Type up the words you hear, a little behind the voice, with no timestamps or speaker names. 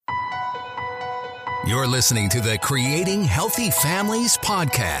You're listening to the Creating Healthy Families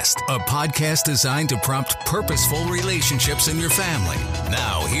podcast, a podcast designed to prompt purposeful relationships in your family.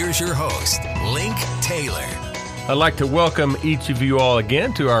 Now, here's your host, Link Taylor. I'd like to welcome each of you all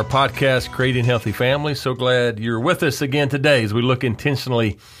again to our podcast, Creating Healthy Families. So glad you're with us again today as we look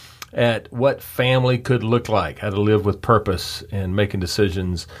intentionally at what family could look like, how to live with purpose and making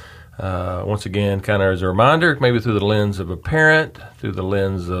decisions. Once again, kind of as a reminder, maybe through the lens of a parent, through the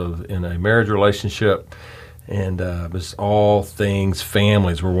lens of in a marriage relationship, and it's all things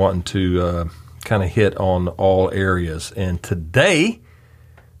families. We're wanting to kind of hit on all areas. And today,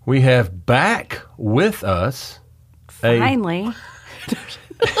 we have back with us Finally.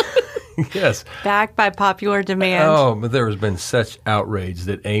 Yes. Back by popular demand. Oh, but there has been such outrage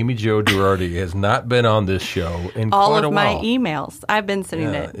that Amy Jo Girardi has not been on this show in all quite a of while. my emails. I've been sending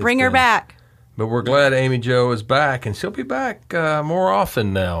it. it's Bring her been- back. But we're glad Amy Jo is back, and she'll be back more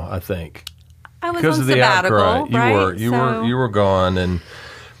often now, I think. I was Because on of the sabbatical, outcry. right? You were gone, and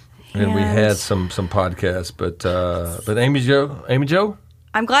we And- had some podcasts. But Amy Jo,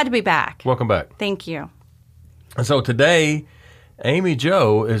 I'm glad to be back. welcome back. Thank you. And so today, Amy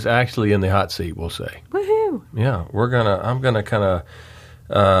Jo is actually in the hot seat, we'll say. Woohoo. Yeah, I'm gonna kind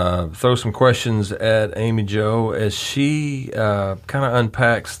of throw some questions at Amy Jo as she kind of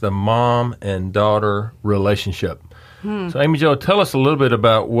unpacks the mom and daughter relationship. So, Amy Jo, tell us a little bit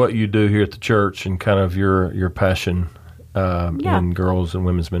about what you do here at the church and kind of your passion in girls and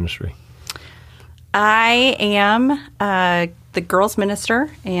women's ministry. I am the girls minister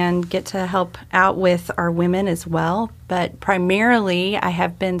and get to help out with our women as well. But primarily, I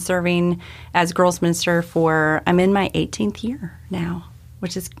have been serving as girls minister I'm in my 18th year now,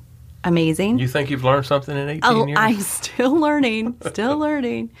 which is amazing. You think you've learned something in 18 years? I'm still learning, But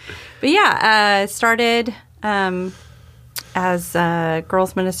yeah, started as a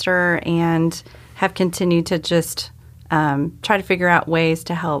girls minister and have continued to just try to figure out ways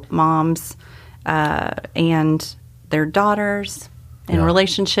to help moms and their daughters in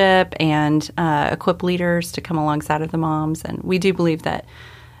relationship and equip leaders to come alongside of the moms. And we do believe that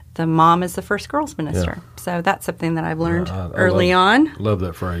the mom is the first girls minister. Yeah. So that's something that I've learned I early on. Love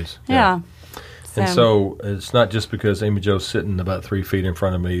that phrase. Yeah. And so it's not just because Amy Jo's sitting about 3 feet in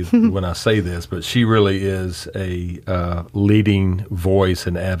front of me when I say this, but she really is a leading voice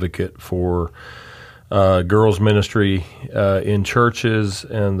and advocate for girls ministry in churches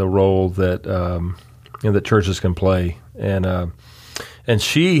and the role that that churches can play. And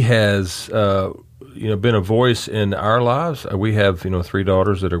she has been a voice in our lives. We have 3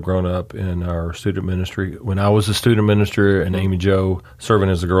 daughters that have grown up in our student ministry. When I was a student minister and Amy Jo serving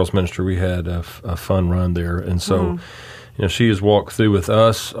as a girls minister, we had a fun run there. And so, she has walked through with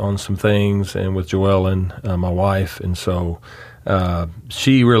us on some things and with Joellen, my wife. And so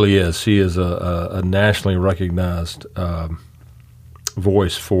she really is. She is a nationally recognized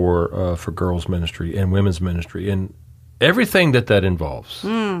voice for girls ministry and women's ministry. And everything that involves,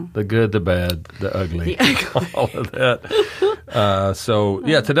 the good, the bad, the ugly, all of that.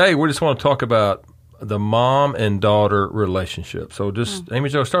 Today we just want to talk about the mom and daughter relationship. So just, Amy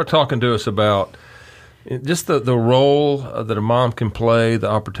Jo, start talking to us about just the role that a mom can play, the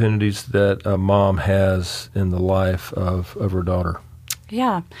opportunities that a mom has in the life of her daughter.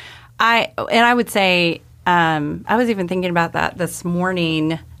 Yeah. I would say, I was even thinking about that this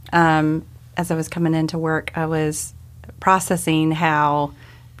morning as I was coming into work. I was processing how,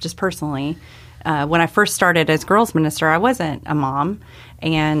 just personally, when I first started as girls minister, I wasn't a mom.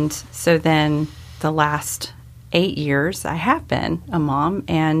 And so then the last 8 years, I have been a mom.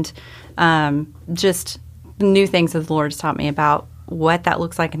 And just new things that the Lord has taught me about what that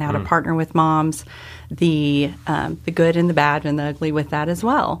looks like and how to partner with moms, the good and the bad and the ugly with that as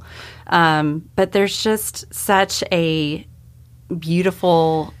well. But there's just such a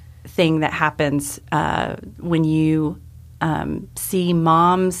beautiful thing that happens when you see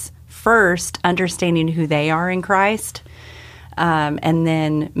moms first understanding who they are in Christ, and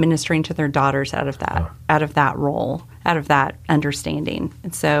then ministering to their daughters out of that role, out of that understanding.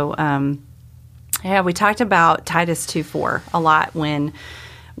 And so, we talked about Titus 2:4 a lot when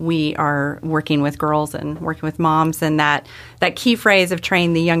we are working with girls and working with moms, and that key phrase of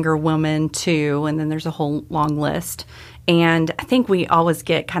train the younger woman to, and then there's a whole long list. And I think we always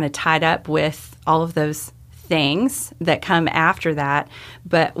get kind of tied up with all of those things that come after that.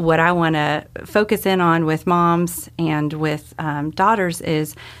 But what I want to focus in on with moms and with daughters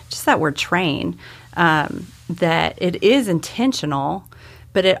is just that word train, that it is intentional,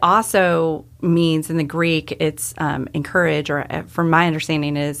 But it also means in the Greek, it's encourage, or from my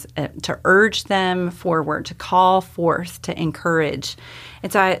understanding, is to urge them forward, to call forth, to encourage.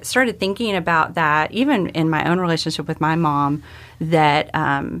 And so I started thinking about that, even in my own relationship with my mom, that,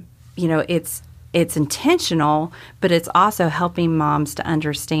 it's intentional, but it's also helping moms to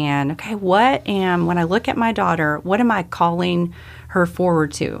understand, okay, when I look at my daughter, what am I calling her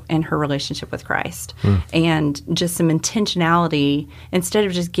forward to in her relationship with Christ? And just some intentionality, instead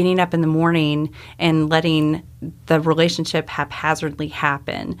of just getting up in the morning and letting the relationship haphazardly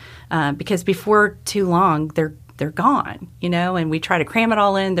happen, because before too long, they're gone, and we try to cram it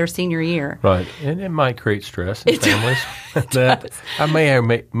all in their senior year. Right, and it might create stress in families. That I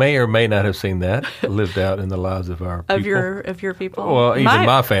may or may not have seen that lived out in the lives of our people. Of your people. Well, even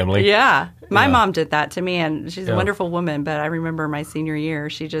my family. Yeah, my mom did that to me, and she's a wonderful woman. But I remember my senior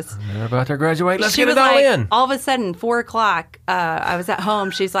year, she just they're about to graduate. Let's she get was it all like, in. All of a sudden, 4:00, I was at home.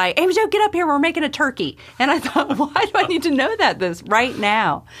 She's like, "Amy Jo, get up here. We're making a turkey." And I thought, why do I need to know this right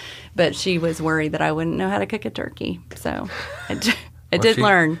now? But she was worried that I wouldn't know how to cook a turkey. So I did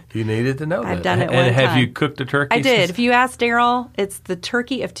learn. You needed to know that. I've done it and one have time. you cooked a turkey? I did. If you ask Daryl, it's the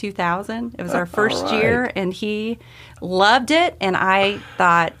turkey of 2000. It was our first year, and he loved it. And I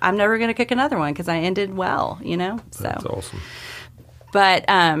thought, I'm never going to cook another one because I ended well, So That's awesome. But,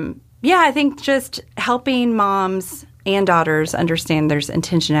 I think just helping moms and daughters understand there's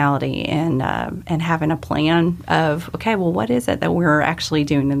intentionality and having a plan of, okay, well, what is it that we're actually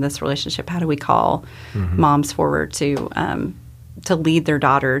doing in this relationship? How do we call moms forward to lead their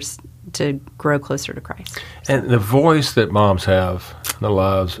daughters to grow closer to Christ? And the voice that moms have in the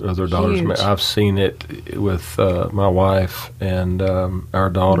lives of their daughters, Huge. I've seen it with my wife and our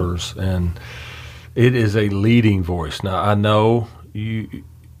daughters, and it is a leading voice. Now, I know you.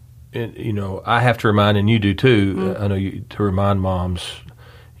 I have to remind, and you do too. I know to remind moms,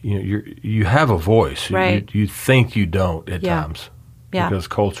 you have a voice. Right. You think you don't at times, because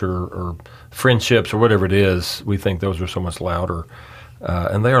culture or friendships or whatever it is, we think those are so much louder,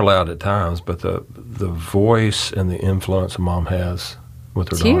 and they are loud at times. But the voice and the influence a mom has with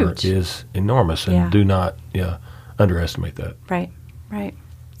her daughter is enormous, and do not underestimate that. Right.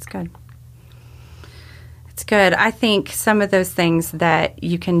 It's good. It's good. I think some of those things that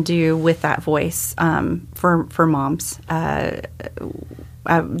you can do with that voice for moms,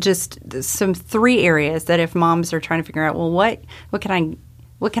 just some 3 areas that if moms are trying to figure out, well, what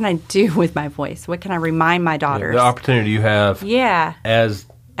can I do with my voice? What can I remind my daughters? The opportunity you have, as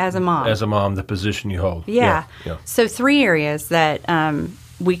a mom, the position you hold. Yeah. So 3 areas that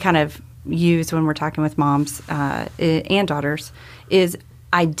we kind of use when we're talking with moms and daughters is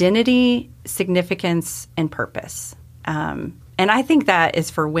identity, significance, and purpose. And I think that is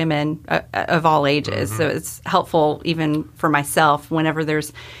for women of all ages. So it's helpful even for myself whenever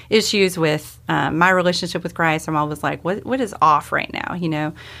there's issues with my relationship with Christ. I'm always like, what is off right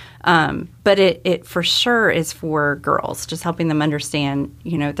now, But it for sure is for girls, just helping them understand,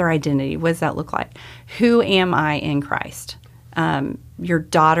 their identity. What does that look like? Who am I in Christ? Your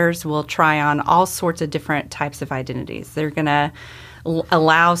daughters will try on all sorts of different types of identities. They're going to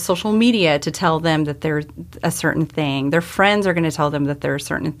allow social media to tell them that they're a certain thing. Their friends are going to tell them that they're a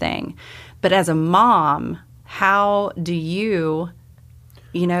certain thing. But as a mom, how do you,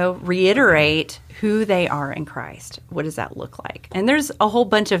 reiterate who they are in Christ? What does that look like? And there's a whole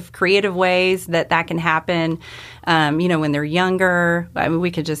bunch of creative ways that can happen. When they're younger, I mean, we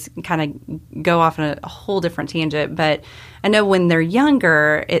could just kind of go off on a whole different tangent. But I know when they're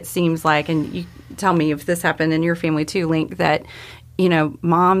younger, it seems like, and you tell me if this happened in your family too, Link, that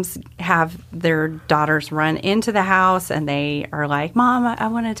moms have their daughters run into the house and they are like, Mom, I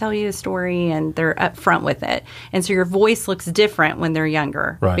want to tell you a story, and they're up front with it. And so your voice looks different when they're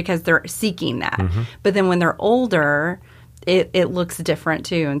younger because they're seeking that. But then when they're older, it looks different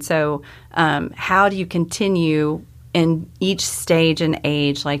too. And so how do you continue in each stage and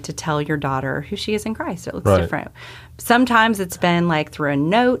age, like to tell your daughter who she is in Christ? It looks different. Sometimes it's been like through a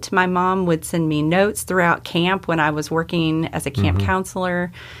note. My mom would send me notes throughout camp when I was working as a camp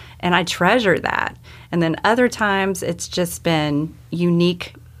counselor, and I treasure that. And then other times it's just been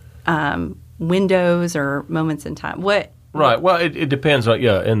unique windows or moments in time. Right. Well, it depends on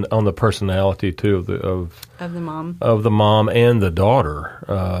on the personality too of the mom and the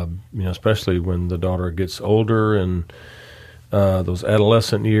daughter. Especially when the daughter gets older and those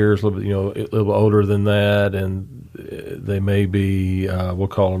adolescent years, a little bit older than that, and they may be we'll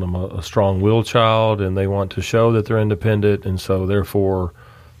call them a strong-willed child, and they want to show that they're independent, and so therefore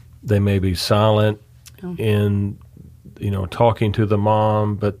they may be silent in talking to the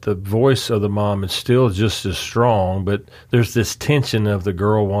mom, but the voice of the mom is still just as strong. But there's this tension of the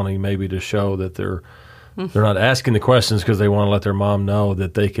girl wanting maybe to show that they're not asking the questions because they want to let their mom know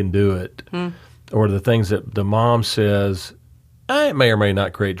that they can do it, or the things that the mom says. It may or may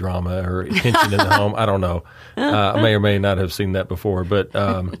not create drama or tension in the home. I don't know. I may or may not have seen that before, but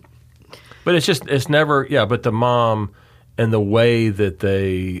it's never. Yeah, but the mom and the way that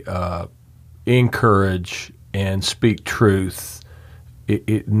they encourage and speak truth,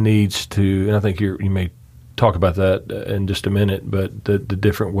 it needs to. And I think you may talk about that in just a minute. But the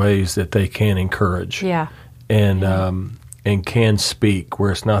different ways that they can encourage, and can speak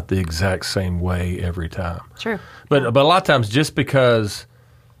where it's not the exact same way every time. True. But a lot of times, just because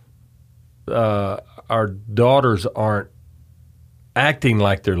our daughters aren't acting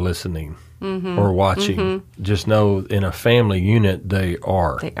like they're listening or watching, just know in a family unit they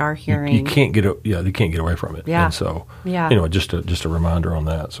are. They are hearing. You can't get they can't get away from it. Yeah. And so just a reminder on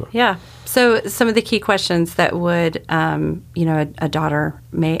that. So yeah. So some of the key questions that would a daughter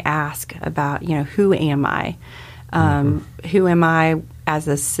may ask about who am I. Who am I as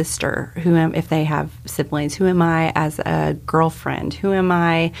a sister? If they have siblings? Who am I as a girlfriend? Who am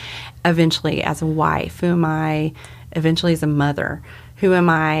I eventually as a wife? Who am I eventually as a mother? Who am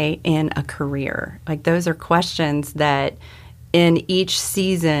I in a career? Like those are questions that in each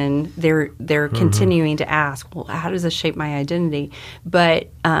season they're continuing to ask. Well, how does this shape my identity? But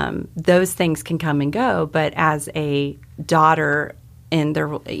those things can come and go. But as a daughter in their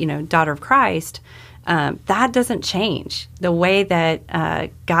daughter of Christ. That doesn't change. The way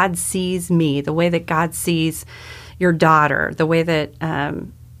that God sees me, the way that God sees your daughter, the way that,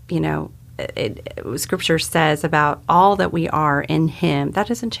 Scripture says about all that we are in Him, that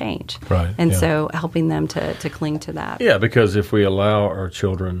doesn't change. Right. And so helping them to cling to that. Yeah, because if we allow our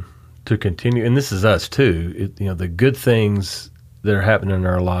children to continue, and this is us too, the good things that are happening in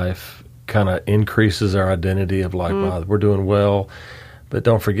our life kind of increases our identity of like, wow, we're doing well. But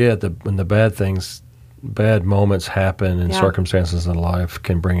don't forget that when the bad moments happen and circumstances in life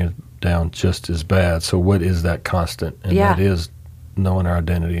can bring it down just as bad. So what is that constant? And that is knowing our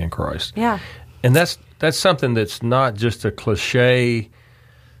identity in Christ. Yeah. And that's something that's not just a cliche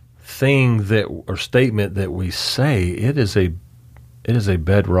thing or statement that we say. It is a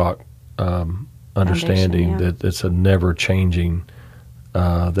bedrock understanding that it's a never changing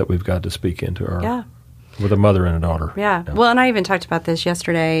that we've got to speak into our with a mother and a daughter. Yeah. Well, and I even talked about this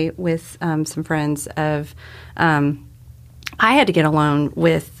yesterday with some friends of I had to get alone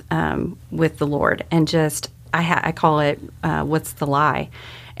with the Lord and just I call it what's the lie.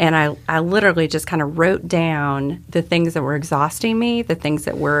 And I literally just kind of wrote down the things that were exhausting me, the things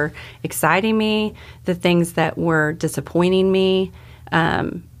that were exciting me, the things that were disappointing me,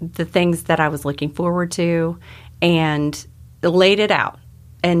 the things that I was looking forward to, and laid it out.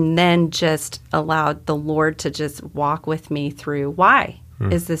 And then just allowed the Lord to just walk with me through why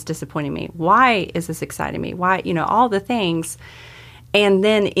is this disappointing me? Why is this exciting me? Why, all the things. And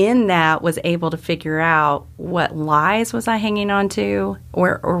then in that was able to figure out what lies was I hanging on to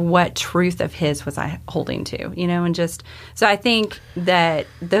or what truth of His was I holding to, and just, so I think that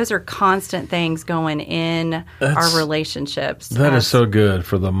those are constant things going in our relationships. That is so good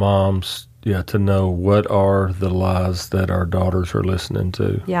for the moms. Yeah, to know what are the lies that our daughters are listening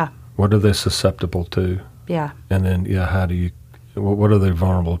to. Yeah. What are they susceptible to? Yeah. And then, what are they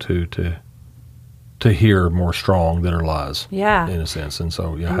vulnerable to hear more strong that are lies? Yeah. In a sense. And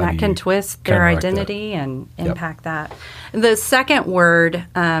so, and that can twist their identity and impact that. The second word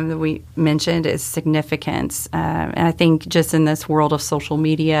that we mentioned is significance. And I think just in this world of social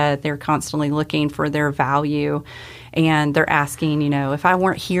media, they're constantly looking for their value. And they're asking, if I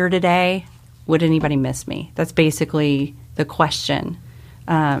weren't here today, would anybody miss me? That's basically the question.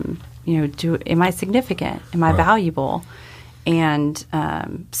 Am I significant? Am I valuable? And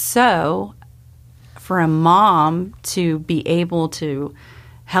so for a mom to be able to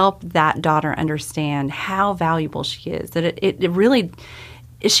help that daughter understand how valuable she is, that it really,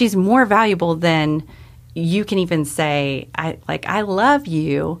 she's more valuable than you can even say, I love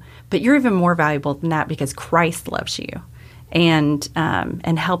you, but you're even more valuable than that because Christ loves you. And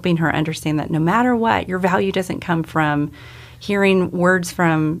helping her understand that no matter what, your value doesn't come from hearing words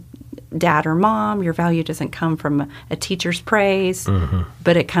from dad or mom. Your value doesn't come from a teacher's praise,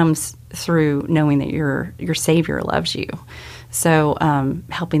 but it comes through knowing that your Savior loves you. So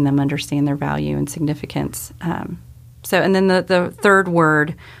helping them understand their value and significance. And then the third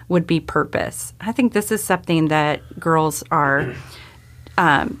word would be purpose. I think this is something that girls are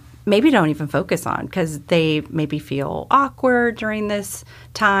maybe don't even focus on because they maybe feel awkward during this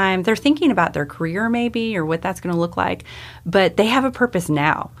time. They're thinking about their career maybe or what that's going to look like, but they have a purpose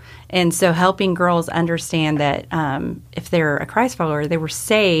now. And so helping girls understand that if they're a Christ follower, they were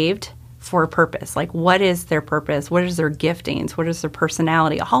saved for a purpose. Like, what is their purpose? What is their giftings? What is their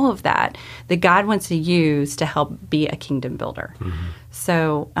personality? All of that God wants to use to help be a kingdom builder. Mm-hmm.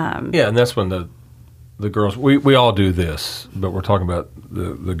 So, yeah, and that's when the girls, we all do this, but we're talking about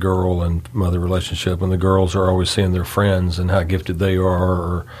the girl and mother relationship when the girls are always seeing their friends and how gifted they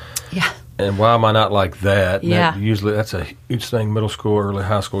are. Yeah. And why am I not like that? Yeah. Usually that's a huge thing, middle school, early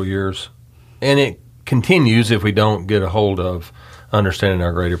high school years. And it continues if we don't get a hold of understanding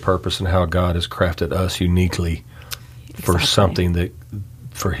our greater purpose and how God has crafted us uniquely for something that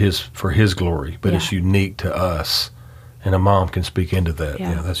for his glory, but it's unique to us. And a mom can speak into that.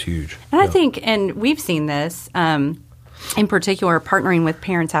 Yeah, that's huge. And I think, and we've seen this, in particular, partnering with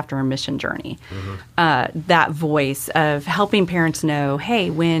parents after a mission journey. Mm-hmm. That voice of helping parents know,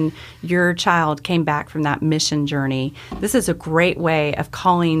 hey, when your child came back from that mission journey, this is a great way of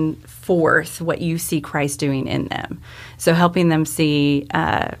calling forth what you see Christ doing in them. So helping them see,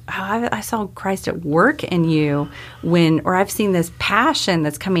 I saw Christ at work in you or I've seen this passion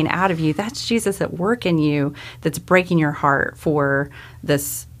that's coming out of you. That's Jesus at work in you that's breaking your heart for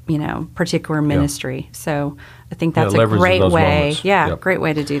this, particular ministry. So I think that's a great way. Yeah, great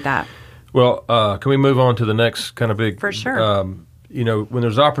way to do that. Well, can we move on to the next kind of big? For sure. When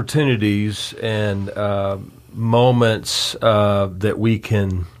there's opportunities and moments that we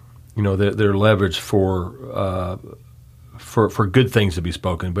can, they're leveraged for good things to be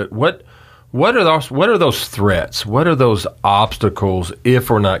spoken. But what are those threats? What are those obstacles? If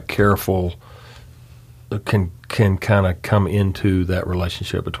we're not careful, can kind of come into that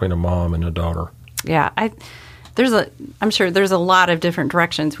relationship between a mom and a daughter. Yeah, I'm sure there's a lot of different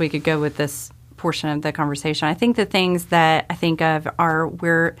directions we could go with this portion of the conversation. I think the things that I think of are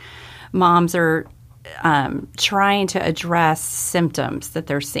where moms are trying to address symptoms that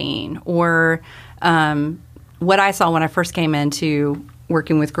they're seeing, or what I saw when I first came into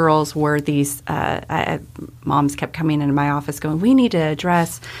working with girls were these moms kept coming into my office going, we need to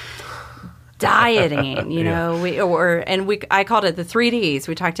address dieting, I called it the 3 Ds.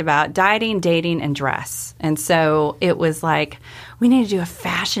 We talked about dieting, dating, and dress. And so it was like, we need to do a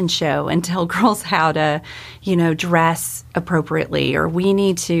fashion show and tell girls how to, dress appropriately, or we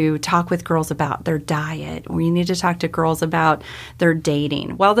need to talk with girls about their diet, or we need to talk to girls about their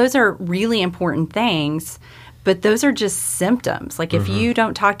dating. Well, those are really important things, but those are just symptoms. Like if you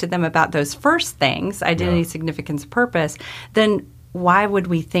don't talk to them about those first things, identity, significance, purpose, then why would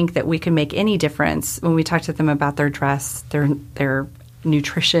we think that we can make any difference when we talk to them about their dress, their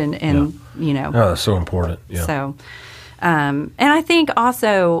nutrition, and Oh, that's so important. Yeah. So, and I think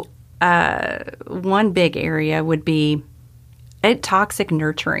also one big area would be toxic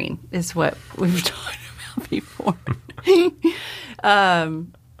nurturing is what we've talked about before.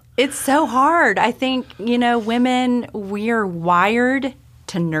 It's so hard. I think women, we are wired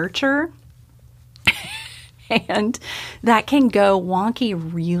to nurture. And that can go wonky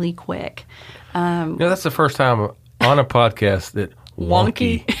really quick. That's the first time on a podcast that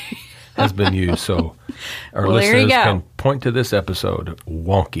wonky has been used. So our listeners can point to this episode,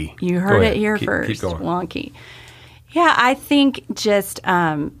 wonky. You heard it here first, keep going. Wonky. Yeah, I think just,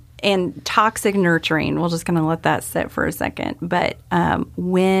 and toxic nurturing, we're just going to let that sit for a second. But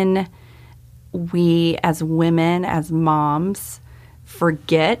when we as women, as moms,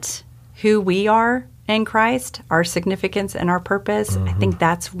 forget who we are in Christ, our significance and our purpose, I think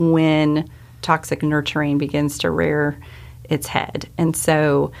that's when toxic nurturing begins to rear its head. And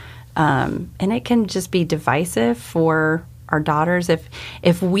so, and it can just be divisive for our daughters.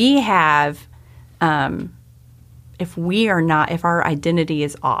 If we have, if our identity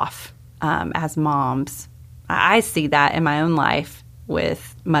is off as moms, I see that in my own life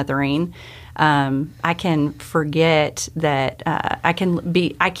with mothering. I can forget that I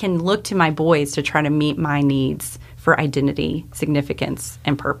can look to my boys to try to meet my needs for identity, significance,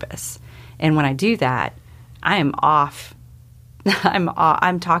 and purpose. And when I do that, I am off.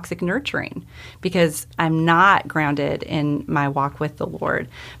 I'm toxic nurturing because I'm not grounded in my walk with the Lord.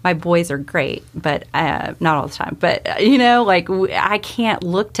 My boys are great, but not all the time. But I can't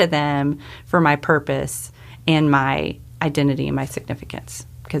look to them for my purpose and my identity and my significance,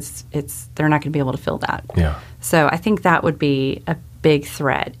 because they're not going to be able to fill that. Yeah. So I think that would be a big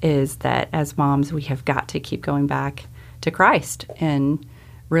threat, is that as moms, we have got to keep going back to Christ and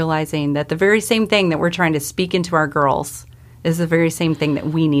realizing that the very same thing that we're trying to speak into our girls is the very same thing that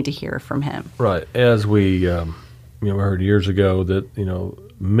we need to hear from Him. Right. As we, we heard years ago that,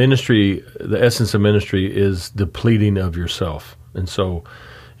 ministry, the essence of ministry is depleting of yourself. And so,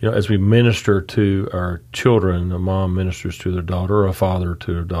 as we minister to our children, a mom ministers to their daughter, or a father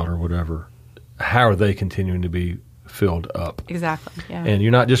to their daughter, whatever, how are they continuing to be filled up? Exactly, yeah. And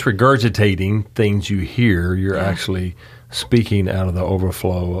you're not just regurgitating things you hear, you're actually speaking out of the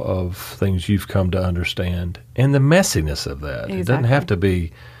overflow of things you've come to understand and the messiness of that. Exactly. It doesn't have to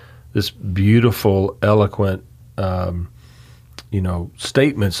be this beautiful, eloquent,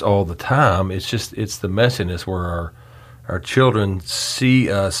 statements all the time. It's the messiness where our children see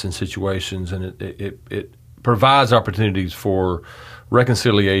us in situations, and it provides opportunities for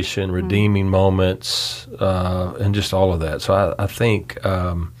reconciliation, redeeming moments, and just all of that. So I think,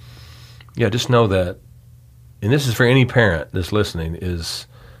 just know that, and this is for any parent that's listening, is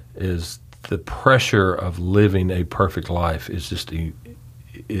the pressure of living a perfect life is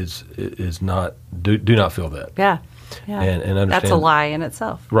not, do not feel that. Yeah. Yeah. And understand that's a lie in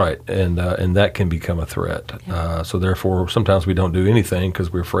itself. Right. And that can become a threat. Yeah. So therefore, sometimes we don't do anything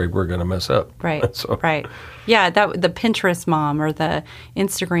because we're afraid we're going to mess up. Right. Right. Yeah. The Pinterest mom or the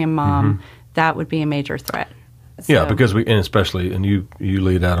Instagram mom, that would be a major threat. So. Yeah, because you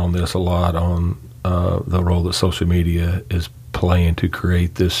lead out on this a lot on the role that social media is playing to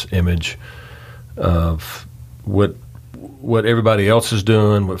create this image of what everybody else is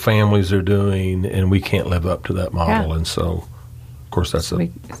doing, what families are doing, and we can't live up to that model. Yeah. And so, of course, that's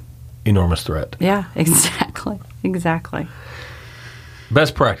an enormous threat. Yeah, exactly.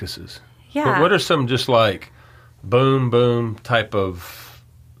 Best practices. Yeah. What are some just like boom type of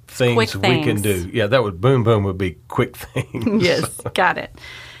things we can do? Yeah, boom would be quick things. Yes, got it.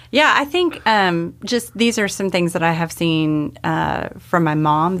 Yeah, I think just these are some things that I have seen from my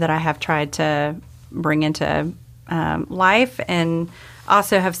mom that I have tried to bring into life, and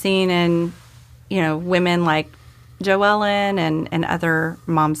also have seen in women like Joellen and other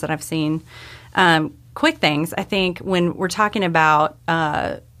moms that I've seen. Quick things. I think when we're talking about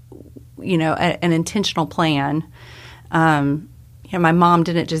an intentional plan. My mom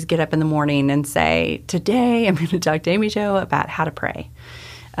didn't just get up in the morning and say, "Today I'm going to talk to Amy Jo about how to pray."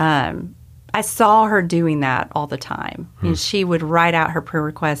 I saw her doing that all the time. And she would write out her prayer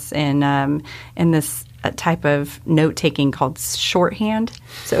requests in this type of note-taking called shorthand.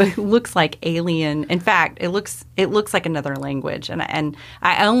 So it looks like alien. In fact, it looks like another language. And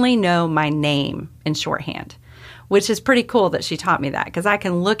I only know my name in shorthand, which is pretty cool that she taught me that, because I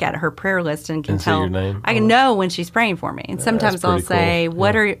can look at her prayer list and can tell. Your name? I can know when she's praying for me. And sometimes I'll say, cool.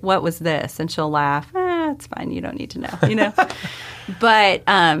 What was this? And she'll laugh. It's fine. You don't need to know. But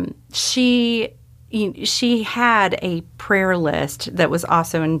she had a prayer list that was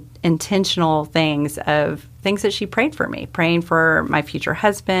also intentional things that she prayed for me, praying for my future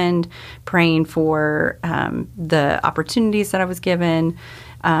husband, praying for the opportunities that I was given,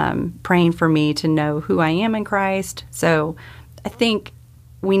 praying for me to know who I am in Christ. So I think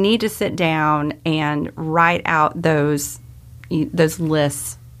we need to sit down and write out those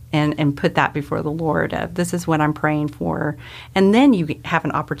lists and put that before the Lord. This is what I'm praying for. And then you have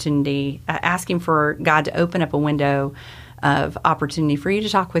an opportunity, asking for God to open up a window of opportunity for you to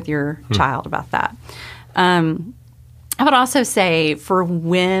talk with your child about that. I would also say for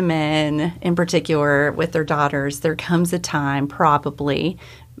women in particular with their daughters, there comes a time probably,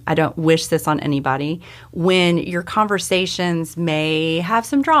 I don't wish this on anybody, when your conversations may have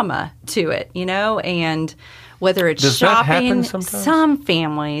some drama to it, and whether it's Does shopping, that happen sometimes? Some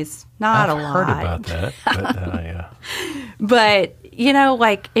families, not I've a lot. I've heard about that. But, yeah. But,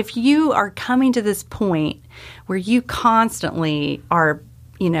 if you are coming to this point where you constantly are,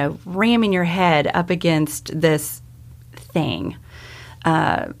 ramming your head up against this thing,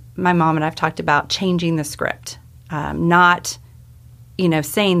 my mom and I have talked about changing the script, not,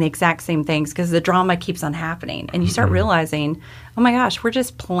 saying the exact same things, because the drama keeps on happening. And you start realizing, oh my gosh, we're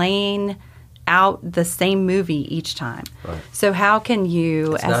just playing out the same movie each time. Right. So how can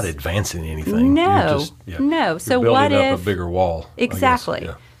you? It's not advancing anything. No, no. So what if up a bigger wall? Exactly.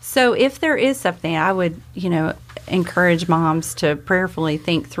 Yeah. So if there is something, I would, encourage moms to prayerfully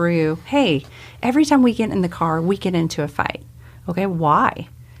think through. Hey, every time we get in the car, we get into a fight. Okay, why?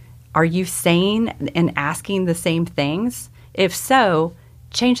 Are you saying and asking the same things? If so,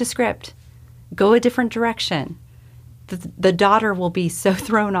 change the script. Go a different direction. The daughter will be so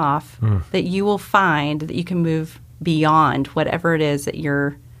thrown off that you will find that you can move beyond whatever it is that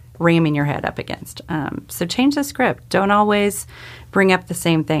you're ramming your head up against. So change the script. Don't always bring up the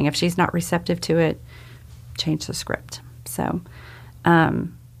same thing. If she's not receptive to it, change the script. So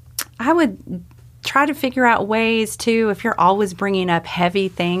I would try to figure out ways too, if you're always bringing up heavy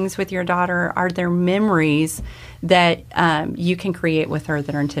things with your daughter, are there memories that you can create with her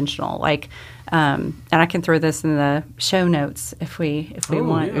that are intentional? Like, and I can throw this in the show notes if we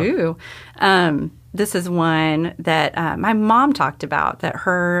want. Yeah. Ooh. This is one that my mom talked about that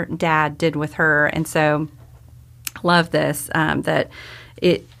her dad did with her. And so love this, that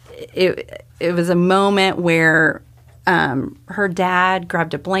it was a moment where her dad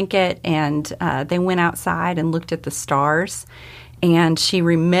grabbed a blanket and they went outside and looked at the stars. And she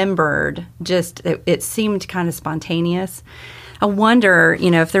remembered it seemed kind of spontaneous. I wonder,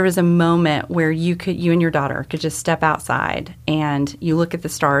 if there was a moment where you and your daughter could just step outside and you look at the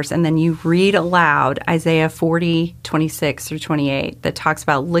stars and then you read aloud Isaiah 40:26-28 that talks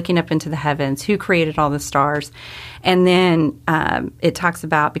about looking up into the heavens, who created all the stars. And then it talks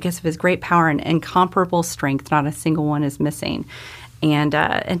about, because of his great power and incomparable strength, not a single one is missing. And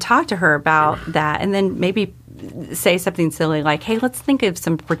talk to her about that, and then maybe say something silly like, hey, let's think of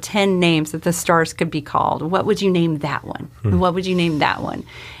some pretend names that the stars could be called. What would you name that one? What would you name that one?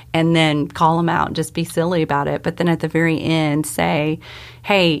 And then call them out and just be silly about it. But then at the very end say,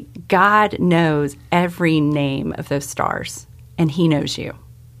 hey, God knows every name of those stars, and he knows you.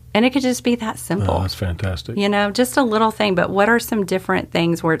 And it could just be that simple. Oh, that's fantastic. Just a little thing. But what are some different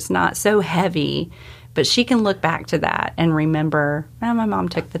things where it's not so heavy, but she can look back to that and remember, my mom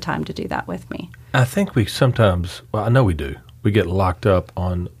took the time to do that with me. I think we sometimes, I know we do, we get locked up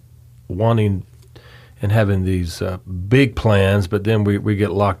on wanting and having these big plans, but then we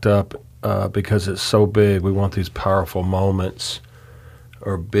get locked up because it's so big. We want these powerful moments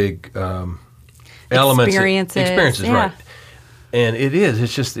or big elements. Experiences, yeah. Right. And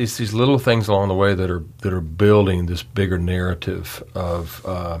it's these little things along the way that are building this bigger narrative of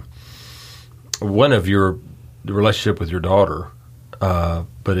one of the relationship with your daughter,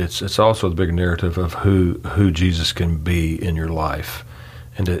 but it's also the bigger narrative of who Jesus can be in your life,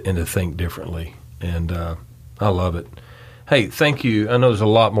 and to think differently. And I love it. Hey, thank you. I know there's a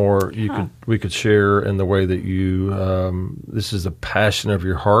lot more we could share in the way that you. This is the passion of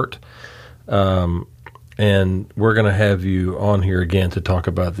your heart, and we're going to have you on here again to talk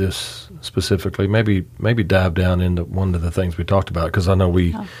about this specifically. Maybe dive down into one of the things we talked about, because I know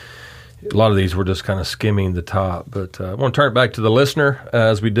a lot of these we're just kind of skimming the top. But I want to turn it back to the listener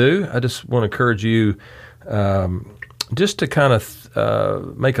as we do. I just want to encourage you just to kind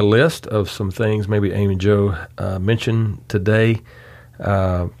of make a list of some things maybe Amy Jo mentioned today.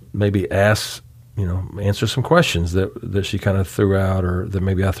 Maybe answer some questions that she kind of threw out, or that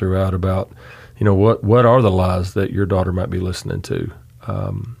maybe I threw out about, what are the lies that your daughter might be listening to?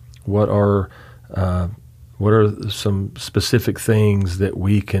 What are some specific things that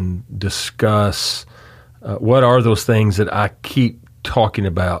we can discuss? What are those things that I keep talking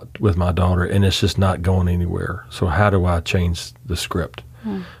about with my daughter and it's just not going anywhere? So how do I change the script?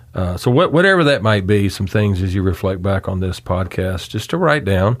 So whatever that might be, some things as you reflect back on this podcast, just to write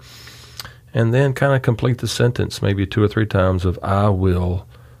down, and then kind of complete the sentence maybe 2 or 3 times of I will.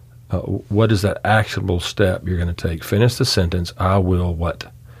 What is that actionable step you're going to take? Finish the sentence, I will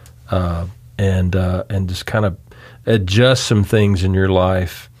what? And just kind of adjust some things in your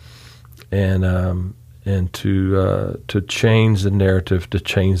life, and to change the narrative, to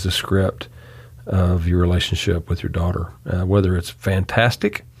change the script of your relationship with your daughter, whether it's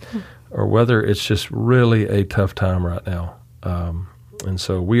fantastic or whether it's just really a tough time right now. And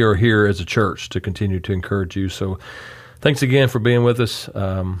so we are here as a church to continue to encourage you. So thanks again for being with us.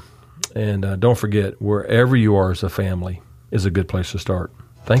 And don't forget, wherever you are as a family is a good place to start.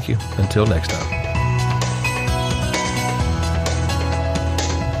 Thank you. Until next time.